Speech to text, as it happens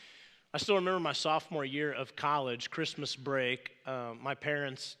I still remember my sophomore year of college, Christmas break. My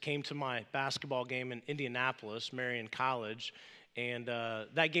parents came to my basketball game in Indianapolis, Marion College, and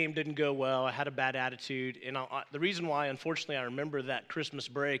that game didn't go well. I had a bad attitude, and the reason why, unfortunately, I remember that Christmas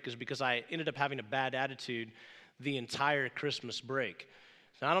break is because I ended up having a bad attitude the entire Christmas break.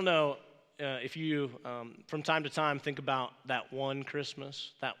 So I don't know if you, from time to time, think about that one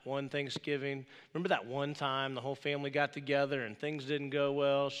Christmas, that one Thanksgiving. Remember that one time the whole family got together and things didn't go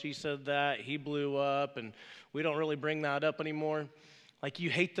well? She said that, he blew up, and we don't really bring that up anymore. Like,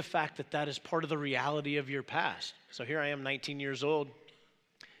 you hate the fact that that is part of the reality of your past. So here I am, 19 years old,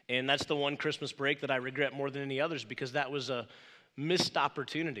 and that's the one Christmas break that I regret more than any others because that was a missed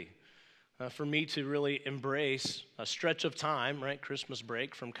opportunity. For me to really embrace a stretch of time, right, Christmas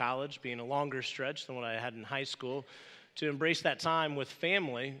break from college being a longer stretch than what I had in high school, to embrace that time with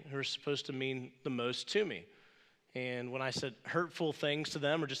family who are supposed to mean the most to me. And when I said hurtful things to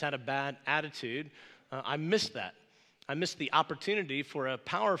them or just had a bad attitude, I missed that. I missed the opportunity for a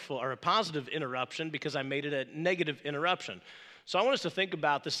powerful or a positive interruption because I made it a negative interruption. So I want us to think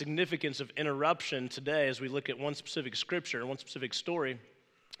about the significance of interruption today as we look at one specific scripture, one specific story.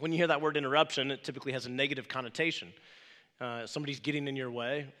 When you hear that word interruption, it typically has a negative connotation. Somebody's getting in your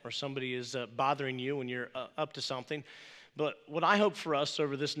way or somebody is bothering you when you're up to something. But what I hope for us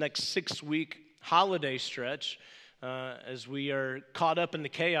over this next 6-week holiday stretch, as we are caught up in the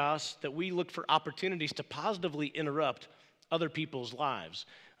chaos, that we look for opportunities to positively interrupt other people's lives.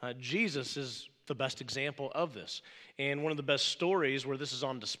 Jesus is the best example of this. And one of the best stories where this is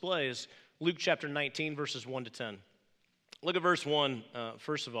on display is Luke chapter 19, verses 1 to 10. Look at verse 1,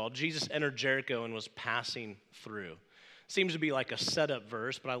 first of all. Jesus entered Jericho and was passing through. Seems to be like a setup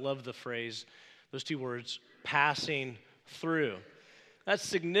verse, but I love the phrase, those two words, passing through. That's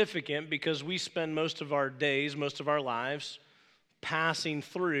significant because we spend most of our days, most of our lives, passing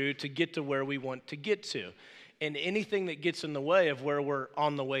through to get to where we want to get to. And anything that gets in the way of where we're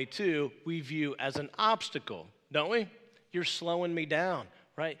on the way to, we view as an obstacle, don't we? You're slowing me down.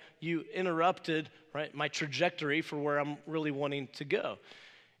 Right? You interrupted, right, my trajectory for where I'm really wanting to go.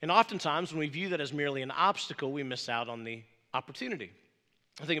 And oftentimes when we view that as merely an obstacle, we miss out on the opportunity.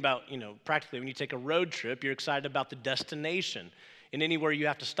 I think about, practically when you take a road trip, you're excited about the destination. And anywhere you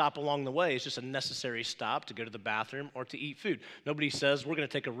have to stop along the way is just a necessary stop to go to the bathroom or to eat food. Nobody says we're going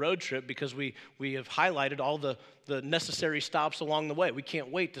to take a road trip because we have highlighted all the necessary stops along the way. We can't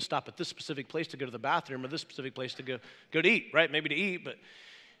wait to stop at this specific place to go to the bathroom or this specific place to go to eat, right? Maybe to eat, but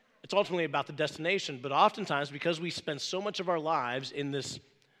it's ultimately about the destination. But oftentimes, because we spend so much of our lives in this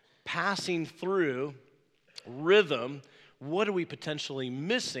passing through rhythm, what are we potentially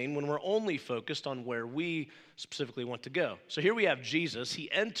missing when we're only focused on where we specifically want to go? So here we have Jesus.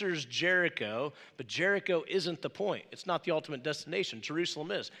 He enters Jericho, but Jericho isn't the point. It's not the ultimate destination.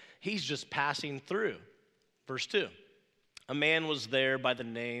 Jerusalem is. He's just passing through. Verse 2. A man was there by the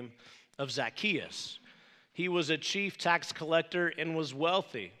name of Zacchaeus. He was a chief tax collector and was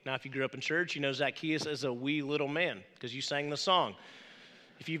wealthy. Now, if you grew up in church, you know Zacchaeus is a wee little man because you sang the song.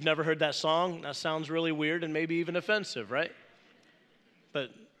 If you've never heard that song, that sounds really weird and maybe even offensive, right?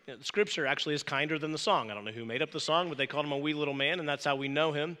 But the scripture actually is kinder than the song. I don't know who made up the song, but they called him a wee little man, and that's how we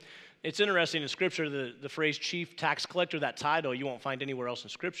know him. It's interesting in scripture, the phrase chief tax collector, that title, you won't find anywhere else in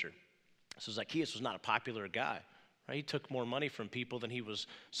scripture. So Zacchaeus was not a popular guy, right? He took more money from people than he was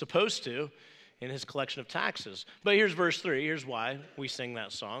supposed to in his collection of taxes. But here's verse 3. Here's why we sing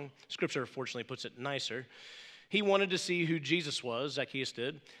that song. Scripture, fortunately, puts it nicer. He wanted to see who Jesus was, Zacchaeus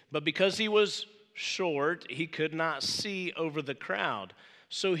did, but because he was short, he could not see over the crowd.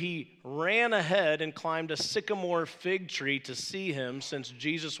 So he ran ahead and climbed a sycamore fig tree to see him since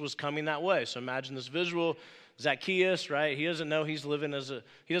Jesus was coming that way. So imagine this visual. Zacchaeus, right? He doesn't know he's living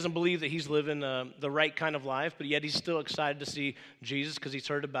he doesn't believe that he's living the right kind of life, but yet he's still excited to see Jesus because he's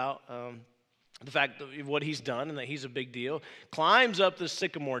heard about the fact of what he's done and that he's a big deal. Climbs up this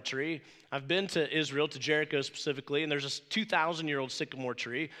sycamore tree. I've been to Israel, to Jericho specifically, and there's a 2,000-year-old sycamore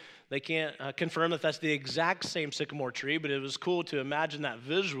tree. They can't confirm that that's the exact same sycamore tree, but it was cool to imagine that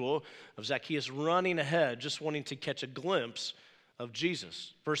visual of Zacchaeus running ahead, just wanting to catch a glimpse of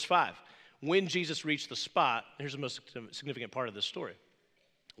Jesus. Verse 5, when Jesus reached the spot, here's the most significant part of this story.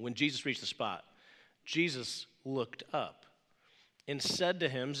 When Jesus reached the spot, Jesus looked up and said to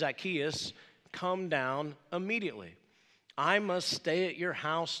him, Zacchaeus, come down immediately. I must stay at your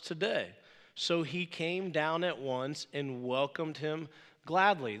house today. So he came down at once and welcomed him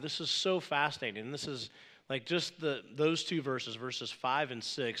gladly. This is so fascinating. This is like just those two verses, verses 5 and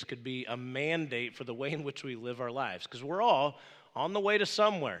 6, could be a mandate for the way in which we live our lives. Because we're all on the way to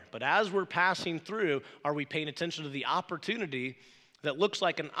somewhere. But as we're passing through, are we paying attention to the opportunity that looks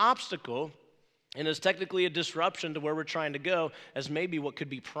like an obstacle and is technically a disruption to where we're trying to go as maybe what could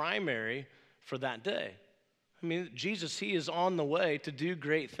be primary for that day. I mean, Jesus, he is on the way to do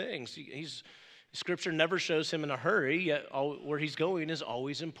great things. Scripture never shows him in a hurry, yet where he's going is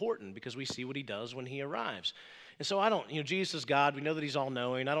always important because we see what he does when he arrives. And so Jesus is God. We know that he's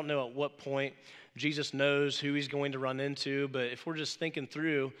all-knowing. I don't know at what point Jesus knows who he's going to run into, but if we're just thinking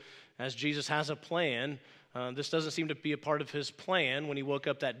through, as Jesus has a plan, this doesn't seem to be a part of his plan when he woke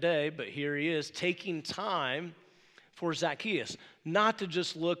up that day, but here he is taking time for Zacchaeus, not to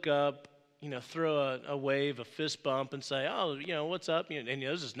just look up, throw a wave, a fist bump, and say, oh, what's up? And he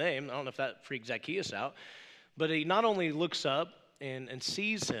knows his name. I don't know if that freaked Zacchaeus out. But he not only looks up and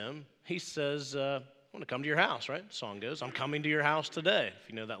sees him, he says, I want to come to your house, right? The song goes, I'm coming to your house today, if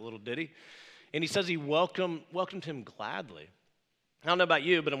you know that little ditty. And he says he welcomed him gladly. I don't know about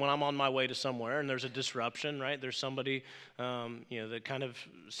you, but when I'm on my way to somewhere and there's a disruption, right? There's somebody, that kind of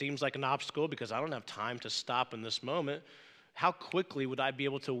seems like an obstacle because I don't have time to stop in this moment. How quickly would I be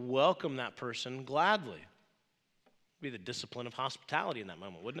able to welcome that person gladly? It'd be the discipline of hospitality in that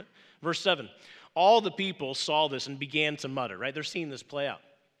moment, wouldn't it? Verse 7, all the people saw this and began to mutter, right? They're seeing this play out.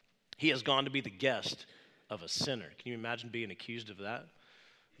 He has gone to be the guest of a sinner. Can you imagine being accused of that?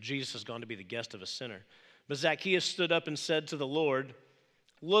 Jesus has gone to be the guest of a sinner. But Zacchaeus stood up and said to the Lord,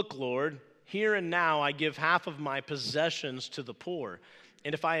 look, Lord, here and now I give half of my possessions to the poor.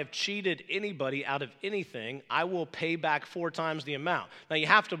 And if I have cheated anybody out of anything, I will pay back 4 times the amount. Now you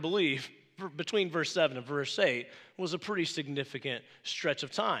have to believe between verse 7 and verse 8 was a pretty significant stretch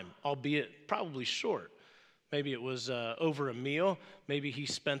of time, albeit probably short. Maybe it was over a meal. Maybe he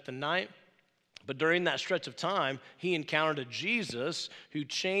spent the night. But during that stretch of time, he encountered a Jesus who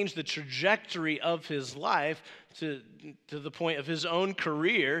changed the trajectory of his life to the point of his own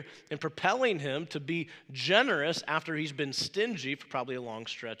career and propelling him to be generous after he's been stingy for probably a long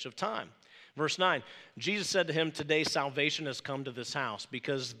stretch of time. Verse 9, Jesus said to him, today salvation has come to this house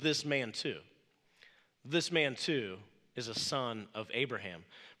because this man too is a son of Abraham.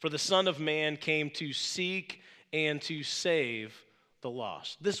 For the Son of Man came to seek and to save the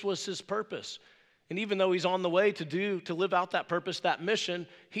lost. This was his purpose. And even though he's on the way to live out that purpose, that mission,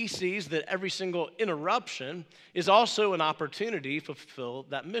 he sees that every single interruption is also an opportunity to fulfill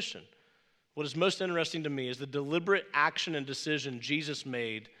that mission. What is most interesting to me is the deliberate action and decision Jesus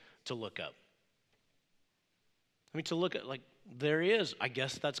made to look up. I mean, to look at, there he is. I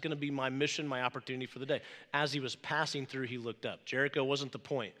guess that's going to be my mission, my opportunity for the day. As he was passing through, he looked up. Jericho wasn't the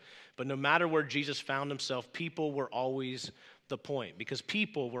point. But no matter where Jesus found himself, people were always the point because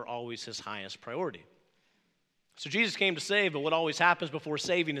people were always his highest priority. So Jesus came to save, but what always happens before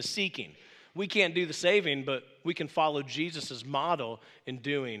saving is seeking. We can't do the saving, but we can follow Jesus' model in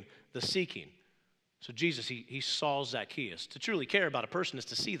doing the seeking. So Jesus, he saw Zacchaeus. To truly care about a person is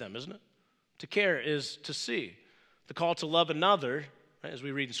to see them, isn't it? To care is to see. The call to love another, right, as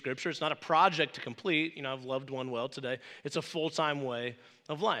we read in Scripture, it's not a project to complete. I've loved one well today. It's a full-time way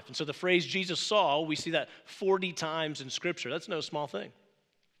of life. And so the phrase Jesus saw, we see that 40 times in Scripture. That's no small thing.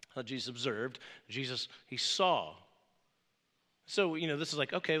 Jesus observed. Jesus, he saw. So, this is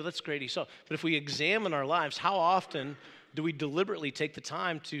okay, well, that's great, he saw. But if we examine our lives, how often do we deliberately take the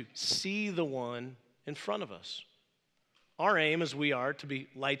time to see the one in front of us? Our aim, as we are to be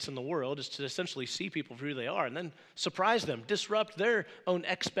lights in the world, is to essentially see people for who they are and then surprise them, disrupt their own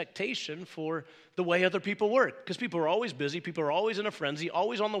expectation for the way other people work. Because people are always busy, people are always in a frenzy,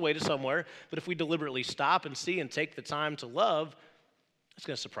 always on the way to somewhere. But if we deliberately stop and see and take the time to love, it's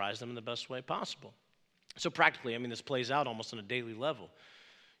going to surprise them in the best way possible. So practically, this plays out almost on a daily level.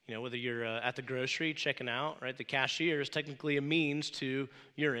 Whether you're at the grocery checking out, right? The cashier is technically a means to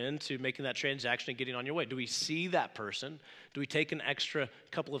your end to making that transaction and getting on your way. Do we see that person? Do we take an extra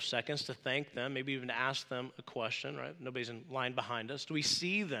couple of seconds to thank them, maybe even to ask them a question, right? Nobody's in line behind us. Do we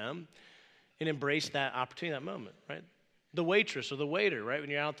see them and embrace that opportunity, that moment, right? The waitress or the waiter, right? When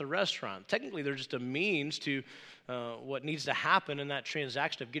you're out at the restaurant, technically they're just a means to what needs to happen in that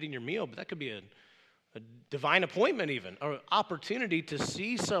transaction of getting your meal, but that could be a divine appointment even, or opportunity to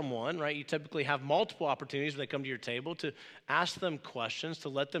see someone, right? You typically have multiple opportunities when they come to your table to ask them questions, to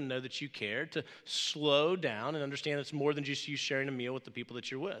let them know that you care, to slow down and understand it's more than just you sharing a meal with the people that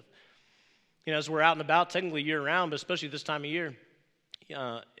you're with. As we're out and about, technically year-round, but especially this time of year,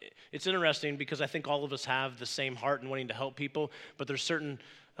 it's interesting because I think all of us have the same heart in wanting to help people, but there's certain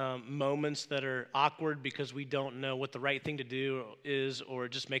moments that are awkward because we don't know what the right thing to do is, or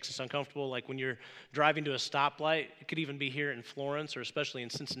it just makes us uncomfortable. Like when you're driving to a stoplight, it could even be here in Florence or especially in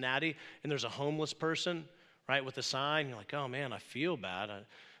Cincinnati, and there's a homeless person, right, with a sign. You're like, oh man, I feel bad.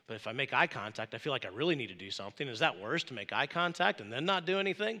 But if I make eye contact, I feel like I really need to do something. Is that worse to make eye contact and then not do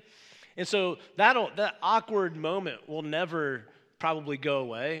anything? And so that awkward moment will never probably go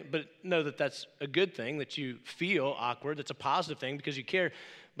away, but know that that's a good thing, that you feel awkward. That's a positive thing because you care.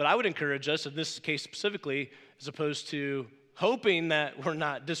 But I would encourage us, in this case specifically, as opposed to hoping that we're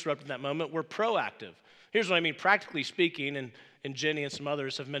not disrupting that moment, we're proactive. Here's what I mean, practically speaking, and Jenny and some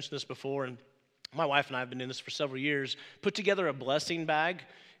others have mentioned this before, and my wife and I have been doing this for several years. Put together a blessing bag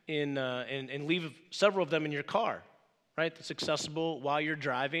and leave several of them in your car, right? That's accessible while you're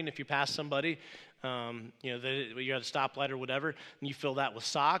driving. If you pass somebody, you're at a stoplight or whatever, and you fill that with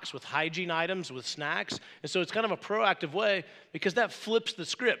socks, with hygiene items, with snacks. And so it's kind of a proactive way because that flips the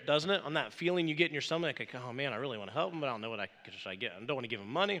script, doesn't it? On that feeling you get in your stomach, like, oh man, I really want to help them, but I don't know what should I get. I don't want to give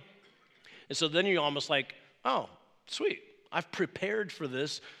them money. And so then you're almost like, oh, sweet. I've prepared for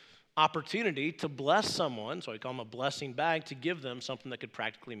this opportunity to bless someone, so I call them a blessing bag, to give them something that could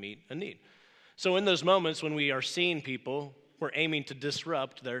practically meet a need. So in those moments when we are seeing people, we're aiming to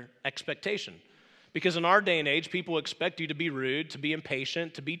disrupt their expectation. Because in our day and age, people expect you to be rude, to be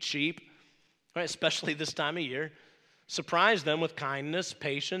impatient, to be cheap, right? Especially this time of year. Surprise them with kindness,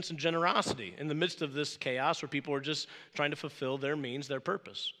 patience, and generosity in the midst of this chaos where people are just trying to fulfill their means, their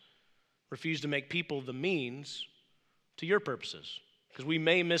purpose. Refuse to make people the means to your purposes, because we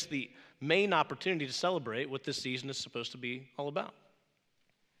may miss the main opportunity to celebrate what this season is supposed to be all about.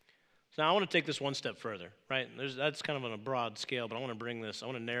 So now I want to take this one step further, right? That's kind of on a broad scale, but I want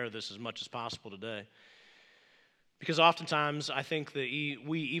to narrow this as much as possible today. Because oftentimes I think that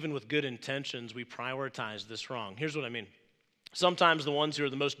we, even with good intentions, we prioritize this wrong. Here's what I mean. Sometimes the ones who are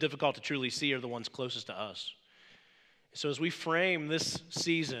the most difficult to truly see are the ones closest to us. So as we frame this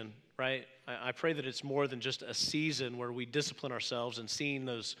season, right, I pray that it's more than just a season where we discipline ourselves in seeing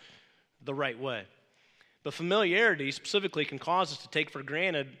those the right way. But familiarity specifically can cause us to take for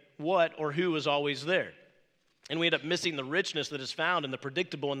granted what or who is always there. And we end up missing the richness that is found in the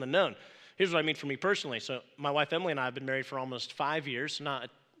predictable and the known. Here's what I mean for me personally. So my wife Emily and I have been married for almost 5 years, not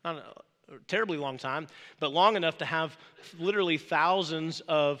a terribly long time, but long enough to have literally thousands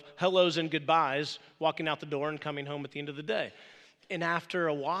of hellos and goodbyes walking out the door and coming home at the end of the day. And after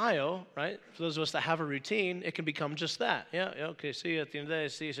a while, right, for those of us that have a routine, it can become just that. Yeah, okay, see you at the end of the day,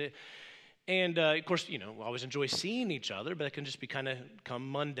 see you. And, of course, we always enjoy seeing each other, but it can just become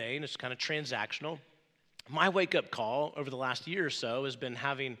mundane. It's kind of transactional. My wake-up call over the last year or so has been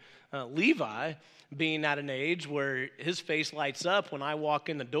having Levi being at an age where his face lights up when I walk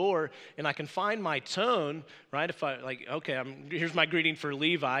in the door, and I can find my tone, right? If I, here's my greeting for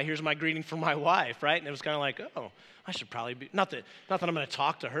Levi, here's my greeting for my wife, right? And it was kind of like, oh, I should probably be, not that I'm going to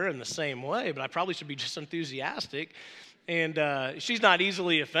talk to her in the same way, but I probably should be just enthusiastic. And she's not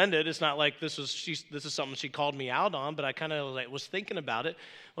easily offended. It's not like this is something she called me out on, but I kind of was thinking about it.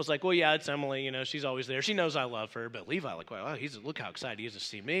 I was like, well, yeah, it's Emily. She's always there. She knows I love her. But Levi, wow, look how excited he is to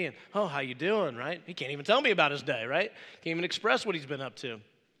see me. And, oh, how you doing, right? He can't even tell me about his day, right? Can't even express what he's been up to.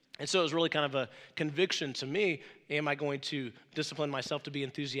 And so it was really kind of a conviction to me. Am I going to discipline myself to be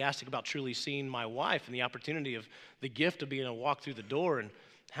enthusiastic about truly seeing my wife and the opportunity of the gift of being able to walk through the door and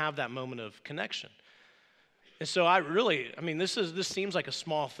have that moment of connection? And so this seems like a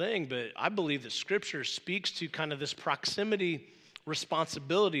small thing, but I believe that Scripture speaks to kind of this proximity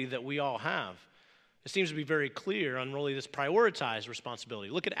responsibility that we all have. It seems to be very clear on really this prioritized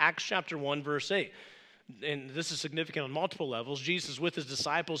responsibility. Look at Acts chapter 1, verse 8. And this is significant on multiple levels. Jesus is with his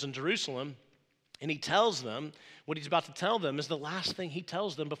disciples in Jerusalem, and he tells them, what he's about to tell them is the last thing he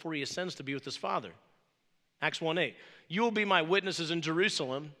tells them before he ascends to be with his Father. Acts 1:8. You will be my witnesses in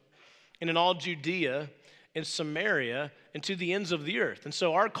Jerusalem and in all Judea, in Samaria, and to the ends of the earth. And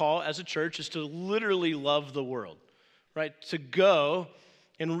so our call as a church is to literally love the world, right? To go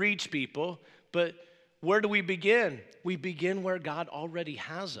and reach people. But where do we begin? We begin where God already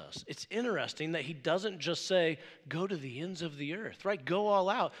has us. It's interesting that he doesn't just say, go to the ends of the earth, right? Go all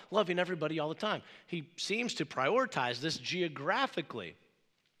out, loving everybody all the time. He seems to prioritize this geographically.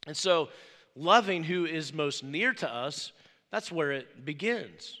 And so loving who is most near to us, that's where it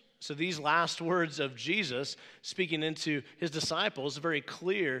begins. So these last words of Jesus speaking into his disciples, a very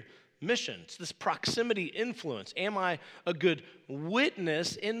clear mission. It's this proximity influence. Am I a good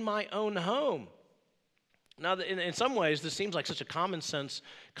witness in my own home? Now, in some ways, this seems like such a common sense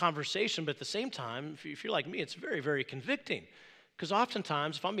conversation, but at the same time, if you're like me, it's very, very convicting. Because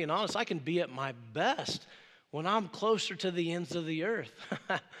oftentimes, if I'm being honest, I can be at my best when I'm closer to the ends of the earth.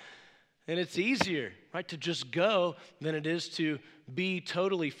 And it's easier, right, to just go than it is to be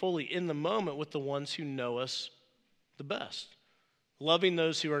totally, fully in the moment with the ones who know us the best. Loving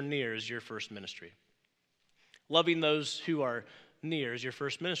those who are near is your first ministry. Loving those who are near as your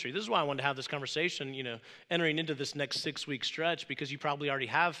first ministry. This is why I wanted to have this conversation, entering into this next 6-week stretch, because you probably already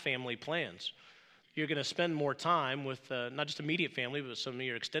have family plans. You're going to spend more time with not just immediate family, but some of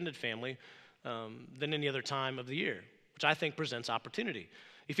your extended family than any other time of the year, which I think presents opportunity.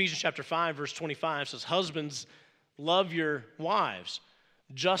 Ephesians chapter 5, verse 25 says, "Husbands, love your wives,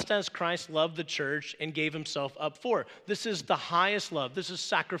 just as Christ loved the church and gave himself up for it." This is the highest love. This is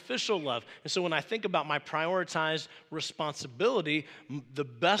sacrificial love. And so when I think about my prioritized responsibility, the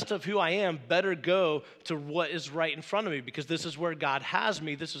best of who I am better go to what is right in front of me, because this is where God has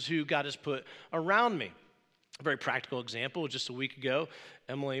me. This is who God has put around me. A very practical example, just a week ago,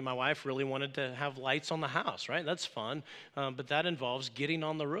 Emily, my wife, really wanted to have lights on the house, right? That's fun, but that involves getting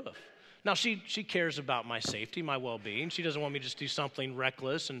on the roof. Now, she cares about my safety, my well-being. She doesn't want me to just do something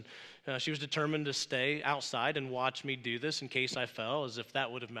reckless, and she was determined to stay outside and watch me do this in case I fell, as if that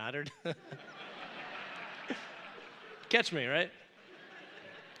would have mattered. Catch me, right?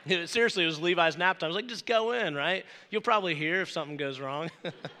 Seriously, it was Levi's nap time. I was like, just go in, right? You'll probably hear if something goes wrong.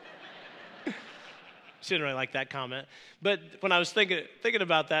 She didn't really like that comment. But when I was thinking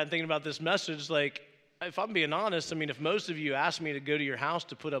about that and thinking about this message, like, if I'm being honest, I mean, if most of you asked me to go to your house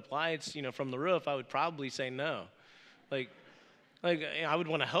to put up lights, from the roof, I would probably say no. Like I would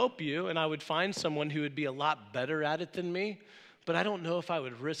want to help you, and I would find someone who would be a lot better at it than me. But I don't know if I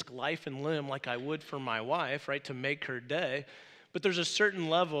would risk life and limb like I would for my wife, right, to make her day. But there's a certain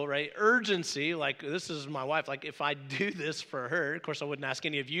level, right, urgency, like this is my wife. Like if I do this for her, of course I wouldn't ask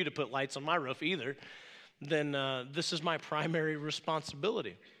any of you to put lights on my roof either, then this is my primary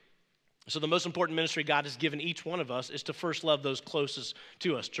responsibility. So the most important ministry God has given each one of us is to first love those closest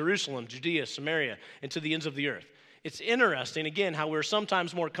to us: Jerusalem, Judea, Samaria, and to the ends of the earth. It's interesting, again, how we're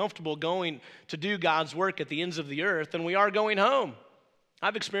sometimes more comfortable going to do God's work at the ends of the earth than we are going home.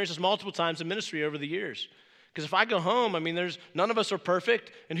 I've experienced this multiple times in ministry over the years. Because if I go home, I mean, none of us are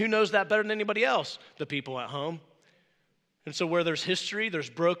perfect, and who knows that better than anybody else? The people at home. And so where there's history, there's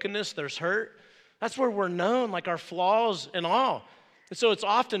brokenness, there's hurt, that's where we're known, like our flaws and all. And so it's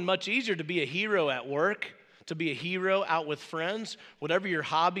often much easier to be a hero at work, to be a hero out with friends, whatever your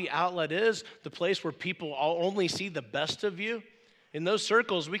hobby outlet is, the place where people only see the best of you. In those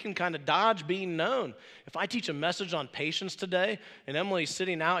circles, we can kind of dodge being known. If I teach a message on patience today, and Emily's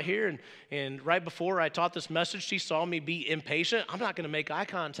sitting out here, and right before I taught this message, she saw me be impatient, I'm not going to make eye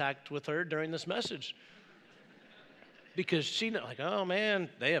contact with her during this message. Because she knows, like, oh man,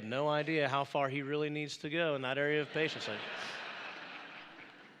 they have no idea how far he really needs to go in that area of patience. Like,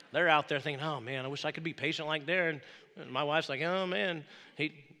 they're out there thinking, oh man, I wish I could be patient like Darren. And my wife's like, oh man,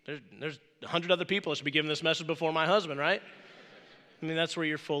 there's 100 other people that should be giving this message before my husband, right? I mean, that's where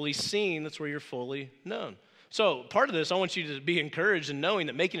you're fully seen. That's where you're fully known. So part of this, I want you to be encouraged in knowing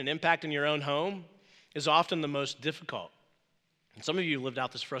that making an impact in your own home is often the most difficult. And some of you lived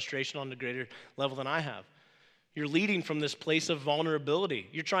out this frustration on a greater level than I have. You're leading from this place of vulnerability.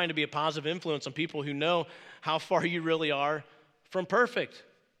 You're trying to be a positive influence on people who know how far you really are from perfect.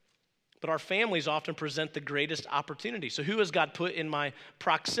 But our families often present the greatest opportunity. So who has God put in my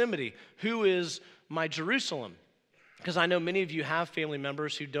proximity? Who is my Jerusalem? Because I know many of you have family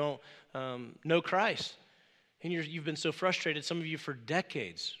members who don't know Christ. And you've been so frustrated, some of you for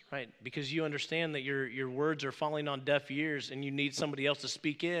decades, right? Because you understand that your words are falling on deaf ears and you need somebody else to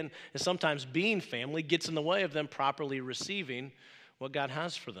speak in. And sometimes being family gets in the way of them properly receiving what God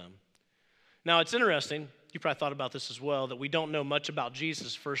has for them. Now, it's interesting, you probably thought about this as well, that we don't know much about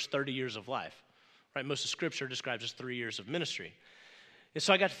Jesus' first 30 years of life, right? Most of Scripture describes his 3 years of ministry. And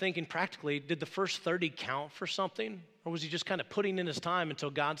so I got to thinking practically, did the first 30 count for something? Or was he just kind of putting in his time until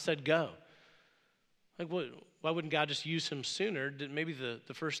God said go? Like, why wouldn't God just use him sooner? Did maybe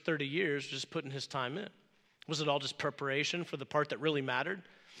the first 30 years just putting his time in? Was it all just preparation for the part that really mattered?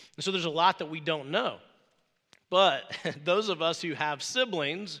 And so there's a lot that we don't know. But those of us who have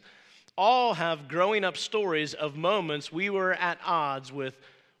siblings all have growing up stories of moments we were at odds with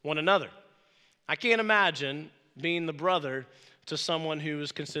one another. I can't imagine being the brother to someone who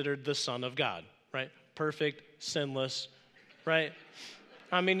is considered the son of God, right? Perfect, sinless, right?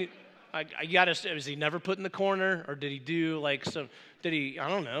 I mean, is he never put in the corner, or did he do like some, I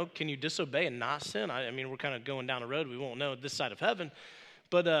don't know, can you disobey and not sin? I mean, we're kind of going down a road we won't know this side of heaven,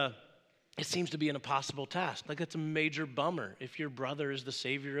 but it seems to be an impossible task. Like, that's a major bummer if your brother is the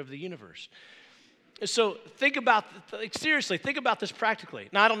savior of the universe. So seriously, think about this practically.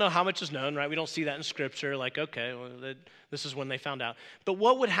 Now, I don't know how much is known, right? We don't see that in Scripture, like, okay, well, this is when they found out. But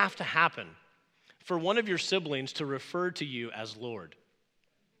what would have to happen for one of your siblings to refer to you as Lord?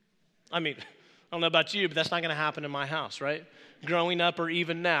 I mean, I don't know about you, but that's not going to happen in my house, right? Growing up or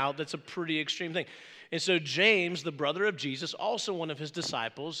even now, that's a pretty extreme thing. And so James, the brother of Jesus, also one of his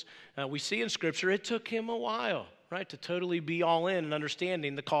disciples, we see in Scripture it took him a while, right, to totally be all in and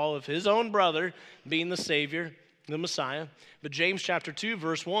understanding the call of his own brother being the Savior, the Messiah. But James chapter 2,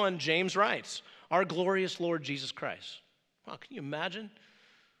 verse 1, James writes, our glorious Lord Jesus Christ. Wow, can you imagine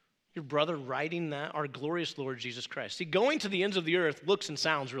your brother writing that? Our glorious Lord Jesus Christ. See, going to the ends of the earth looks and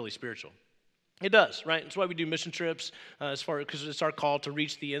sounds really spiritual. It does, right? That's why we do mission trips, because it's our call to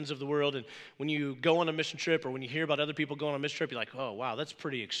reach the ends of the world. And when you go on a mission trip, or when you hear about other people going on a mission trip, you're like, oh, wow, that's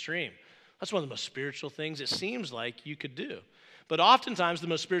pretty extreme. That's one of the most spiritual things it seems like you could do. But oftentimes, the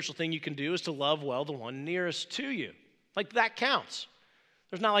most spiritual thing you can do is to love well the one nearest to you. Like, that counts.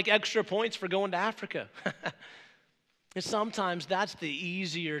 There's not like extra points for going to Africa. And sometimes that's the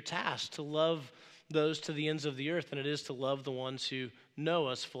easier task, to love those to the ends of the earth than it is to love the ones who know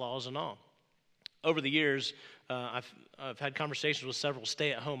us, flaws and all. Over the years, I've had conversations with several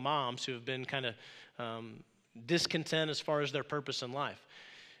stay-at-home moms who have been kind of discontent as far as their purpose in life,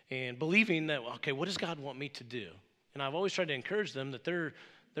 and believing that, okay, what does God want me to do? And I've always tried to encourage them that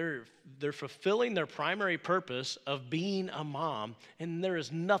they're fulfilling their primary purpose of being a mom, and there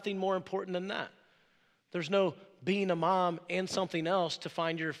is nothing more important than that. There's no being a mom and something else to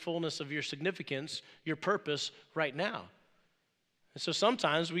find your fullness of your significance, your purpose right now. And so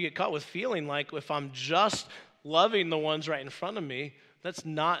sometimes we get caught with feeling like if I'm just loving the ones right in front of me, that's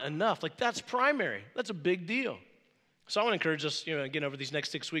not enough. Like, that's primary. That's a big deal. So I want to encourage us, again, over these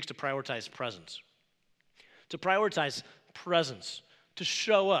next 6 weeks to prioritize presence. To prioritize presence, to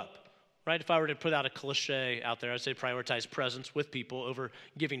show up, right? If I were to put out a cliche out there, I'd say prioritize presence with people over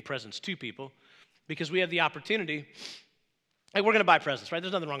giving presents to people. Because we have the opportunity, like, we're going to buy presents, right?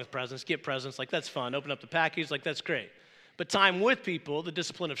 There's nothing wrong with presents. Get presents, like, that's fun. Open up the package, like, that's great. But time with people, the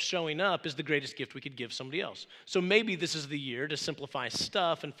discipline of showing up, is the greatest gift we could give somebody else. So maybe this is the year to simplify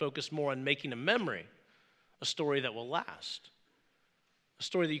stuff and focus more on making a memory, a story that will last, a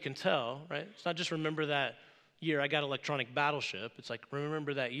story that you can tell, right? It's not just remember that year I got electronic battleship. It's like,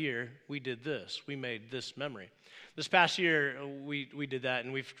 remember that year we did this. We made this memory. This past year, we did that,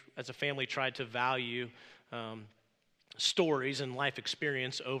 and we've, as a family, tried to value stories and life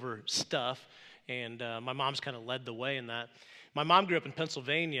experience over stuff, and my mom's kind of led the way in that. My mom grew up in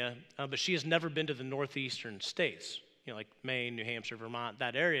Pennsylvania, but she has never been to the northeastern states, like Maine, New Hampshire, Vermont,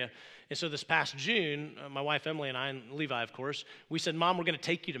 that area. And so this past June, my wife Emily and I, and Levi, of course, we said, Mom, we're going to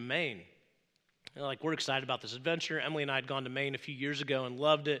take you to Maine. Like, we're excited about this adventure. Emily and I had gone to Maine a few years ago and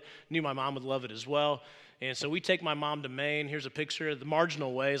loved it, knew my mom would love it as well. And so we take my mom to Maine. Here's a picture. The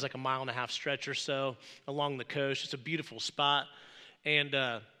Marginal Way is like a 1.5 mile stretch or so along the coast. It's a beautiful spot. And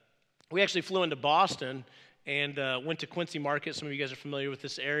we actually flew into Boston and went to Quincy Market. Some of you guys are familiar with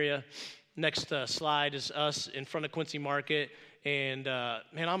this area. Next slide is us in front of Quincy Market. And,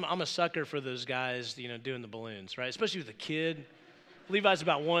 man, I'm a sucker for those guys, doing the balloons, right? Especially with a kid. Levi's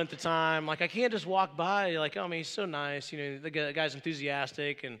about 1 at the time. Like, I can't just walk by. Like, oh, I mean, he's so nice. The guy's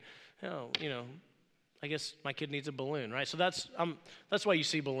enthusiastic. And, I guess my kid needs a balloon, right? So that's why you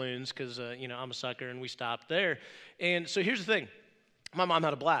see balloons, because, I'm a sucker, and we stopped there. And so here's the thing. My mom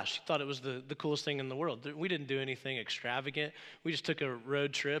had a blast. She thought it was the coolest thing in the world. We didn't do anything extravagant. We just took a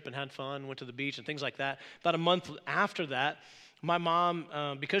road trip and had fun, went to the beach and things like that. About a month after that, my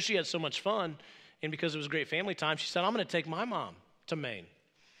mom, because she had so much fun and because it was great family time, she said, I'm going to take my mom to Maine.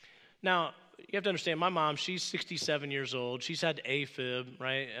 Now, you have to understand, my mom, she's 67 years old. She's had AFib,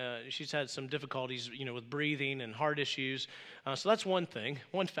 right? She's had some difficulties, with breathing and heart issues. So that's one thing,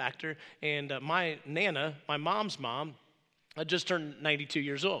 one factor. And my Nana, my mom's mom, just turned 92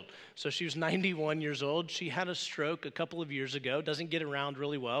 years old. So she was 91 years old. She had a stroke a couple of years ago, doesn't get around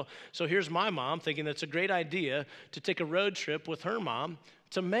really well. So here's my mom thinking that's a great idea to take a road trip with her mom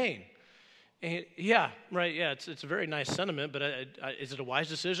to Maine. And yeah, right, yeah, it's a very nice sentiment, but is it a wise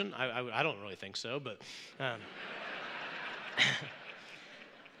decision? I don't really think so, but...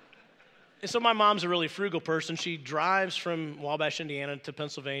 And so my mom's a really frugal person. She drives from Wabash, Indiana to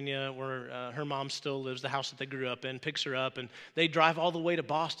Pennsylvania, where her mom still lives, the house that they grew up in, picks her up, and they drive all the way to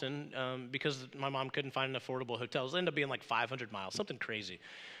Boston because my mom couldn't find an affordable hotel. It ended up being like 500 miles, something crazy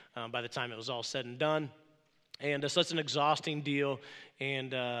by the time it was all said and done. And so it's an exhausting deal.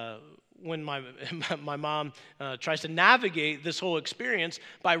 And when my mom tries to navigate this whole experience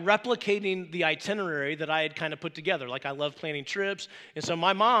by replicating the itinerary that I had kind of put together. Like, I love planning trips. And so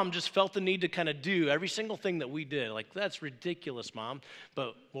my mom just felt the need to kind of do every single thing that we did. Like, that's ridiculous, Mom.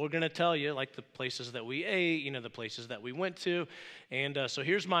 But we're going to tell you, like, the places that we ate, the places that we went to. And so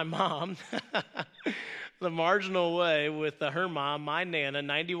here's my mom, the Marginal Way with her mom, my Nana,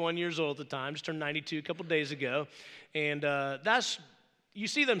 91 years old at the time, just turned 92 a couple days ago. And that's you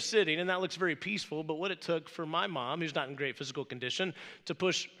see them sitting, and that looks very peaceful, but what it took for my mom, who's not in great physical condition, to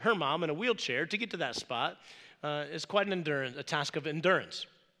push her mom in a wheelchair to get to that spot is quite a task of endurance.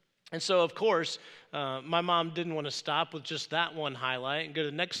 And so, of course, my mom didn't want to stop with just that one highlight and go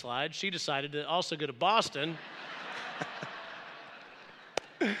to the next slide. She decided to also go to Boston.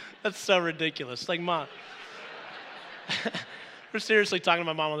 That's so ridiculous. Like, Mom, we're seriously talking to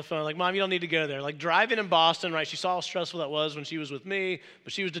my mom on the phone. Like, Mom, you don't need to go there. Like, driving in Boston, right? She saw how stressful that was when she was with me,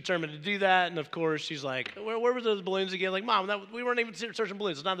 but she was determined to do that. And, of course, she's like, where were those balloons again? Like, Mom, we weren't even searching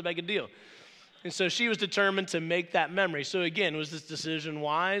balloons. It's not that big a deal. And so she was determined to make that memory. So again, was this decision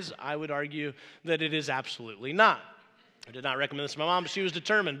wise? I would argue that it is absolutely not. I did not recommend this to my mom, but she was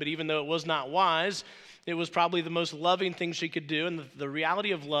determined. But even though it was not wise, it was probably the most loving thing she could do. And the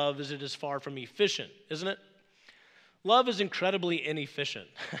reality of love is it is far from efficient, isn't it? Love is incredibly inefficient.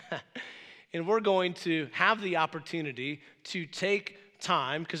 And we're going to have the opportunity to take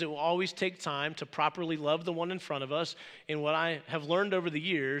time, because it will always take time to properly love the one in front of us. And what I have learned over the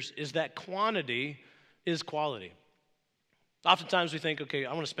years is that quantity is quality. Oftentimes we think, okay,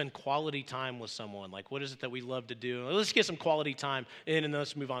 I want to spend quality time with someone. Like, what is it that we love to do? Let's get some quality time in, and then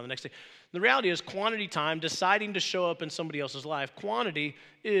let's move on to the next thing. The reality is quantity time, deciding to show up in somebody else's life. Quantity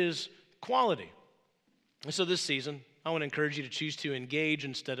is quality. And so this season, I want to encourage you to choose to engage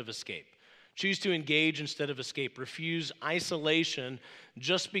instead of escape. Choose to engage instead of escape. Refuse isolation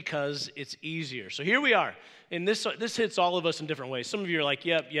just because it's easier. So here we are. And this hits all of us in different ways. Some of you are like,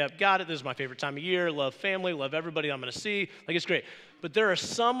 yep, got it. This is my favorite time of year. Love family, love everybody I'm going to see. Like, it's great. But there are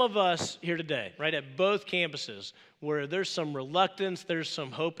some of us here today, right, at both campuses where there's some reluctance, there's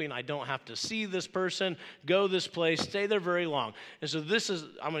some hoping I don't have to see this person, go this place, stay there very long. And so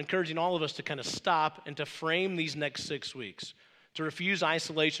I'm encouraging all of us to kind of stop and to frame these next 6 weeks. To refuse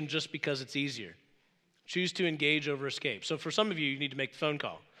isolation just because it's easier. Choose to engage over escape. So for some of you, you need to make the phone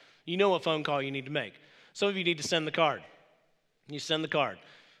call. You know what phone call you need to make. Some of you need to send the card. You send the card.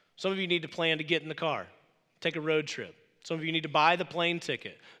 Some of you need to plan to get in the car, take a road trip. Some of you need to buy the plane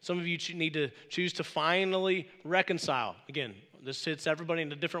ticket. Some of you need to choose to finally reconcile. Again, this hits everybody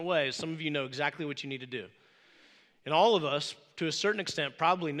in a different way. Some of you know exactly what you need to do. And all of us, to a certain extent,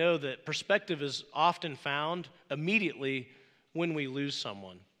 probably know that perspective is often found immediately when we lose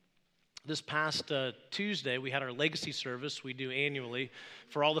someone. This past Tuesday, we had our legacy service we do annually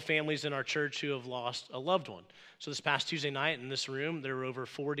for all the families in our church who have lost a loved one. So this past Tuesday night in this room, there were over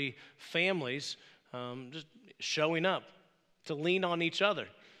 40 families just showing up to lean on each other.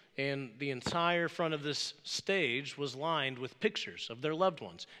 And the entire front of this stage was lined with pictures of their loved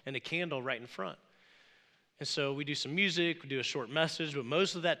ones and a candle right in front. And so we do some music, we do a short message, but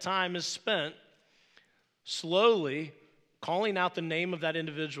most of that time is spent slowly calling out the name of that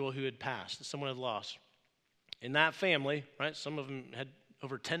individual who had passed, that someone had lost. In that family, right, some of them had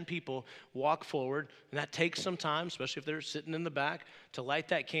over 10 people walk forward, and that takes some time, especially if they're sitting in the back, to light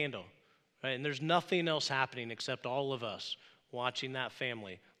that candle, right? And there's nothing else happening except all of us watching that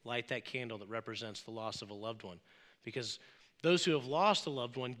family light that candle that represents the loss of a loved one. Because those who have lost a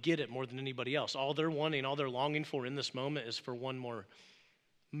loved one get it more than anybody else. All they're wanting, all they're longing for in this moment is for one more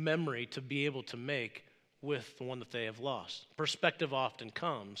memory to be able to make with the one that they have lost. Perspective often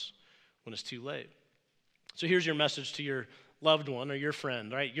comes when it's too late. So here's your message to your loved one or your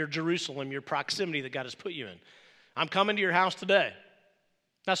friend, right? Your Jerusalem, your proximity that God has put you in. I'm coming to your house today.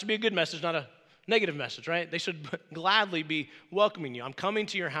 That should be a good message, not a negative message, right? They should gladly be welcoming you. I'm coming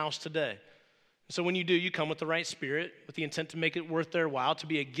to your house today. So when you do, you come with the right spirit, with the intent to make it worth their while, to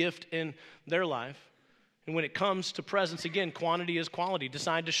be a gift in their life. And when it comes to presence, again, quantity is quality.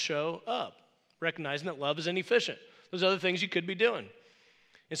 Decide to show up, recognizing that love is inefficient. There's other things you could be doing.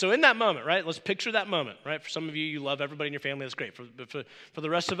 And so in that moment, right, let's picture that moment, right? For some of you, you love everybody in your family. That's great. For the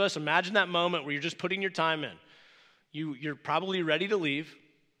rest of us, imagine that moment where you're just putting your time in. You're probably ready to leave,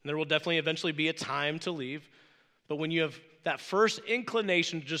 and there will definitely eventually be a time to leave. But when you have that first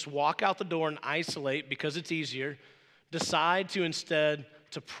inclination to just walk out the door and isolate because it's easier, decide to instead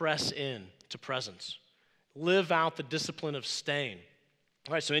to press in to presence. Live out the discipline of staying.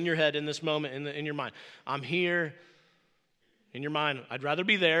 All right, so in your head, in this moment, in your mind, I'm here. In your mind, I'd rather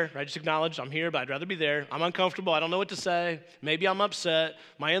be there, right? Just acknowledge I'm here, but I'd rather be there. I'm uncomfortable. I don't know what to say. Maybe I'm upset.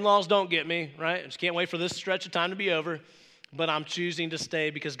 My in-laws don't get me, right? I just can't wait for this stretch of time to be over. But I'm choosing to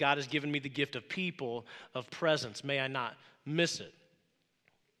stay because God has given me the gift of people, of presence. May I not miss it.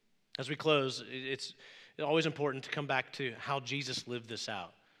 As we close, it's always important to come back to how Jesus lived this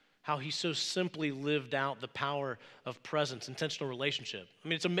out. How he so simply lived out the power of presence, intentional relationship. I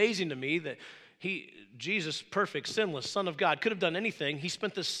mean, it's amazing to me that Jesus, perfect, sinless, Son of God, could have done anything. He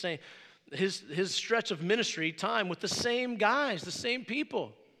spent this his stretch of ministry time with the same guys, the same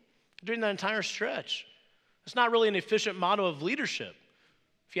people during that entire stretch. It's not really an efficient model of leadership,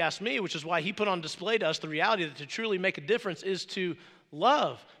 if you ask me, which is why he put on display to us the reality that to truly make a difference is to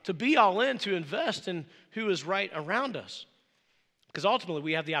love, to be all in, to invest in who is right around us. Because ultimately,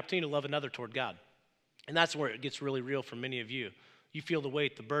 we have the opportunity to love another toward God. And that's where it gets really real for many of you. You feel the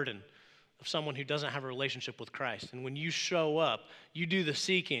weight, the burden of someone who doesn't have a relationship with Christ. And when you show up, you do the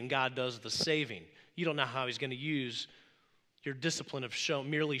seeking, God does the saving. You don't know how he's going to use your discipline of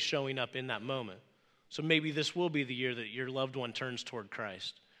merely showing up in that moment. So maybe this will be the year that your loved one turns toward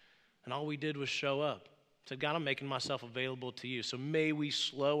Christ. And all we did was show up. Said, God, I'm making myself available to you. So may we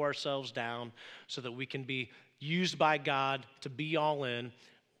slow ourselves down so that we can be used by God to be all in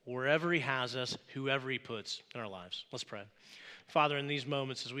wherever he has us, whoever he puts in our lives. Let's pray. Father, in these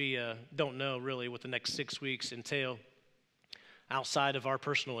moments, as we don't know really what the next 6 weeks entail outside of our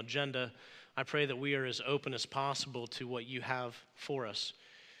personal agenda, I pray that we are as open as possible to what you have for us,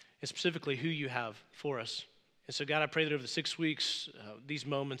 and specifically who you have for us. And so, God, I pray that over the 6 weeks, these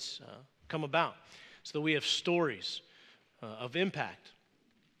moments come about so that we have stories of impact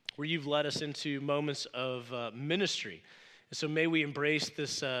where you've led us into moments of ministry. And so may we embrace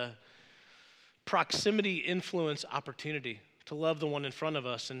this proximity influence opportunity to love the one in front of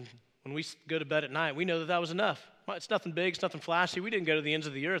us. And when we go to bed at night, we know that that was enough. Well, it's nothing big, it's nothing flashy. We didn't go to the ends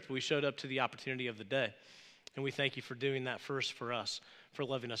of the earth, but we showed up to the opportunity of the day. And we thank you for doing that first for us, for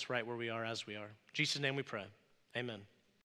loving us right where we are as we are. In Jesus' name we pray. Amen.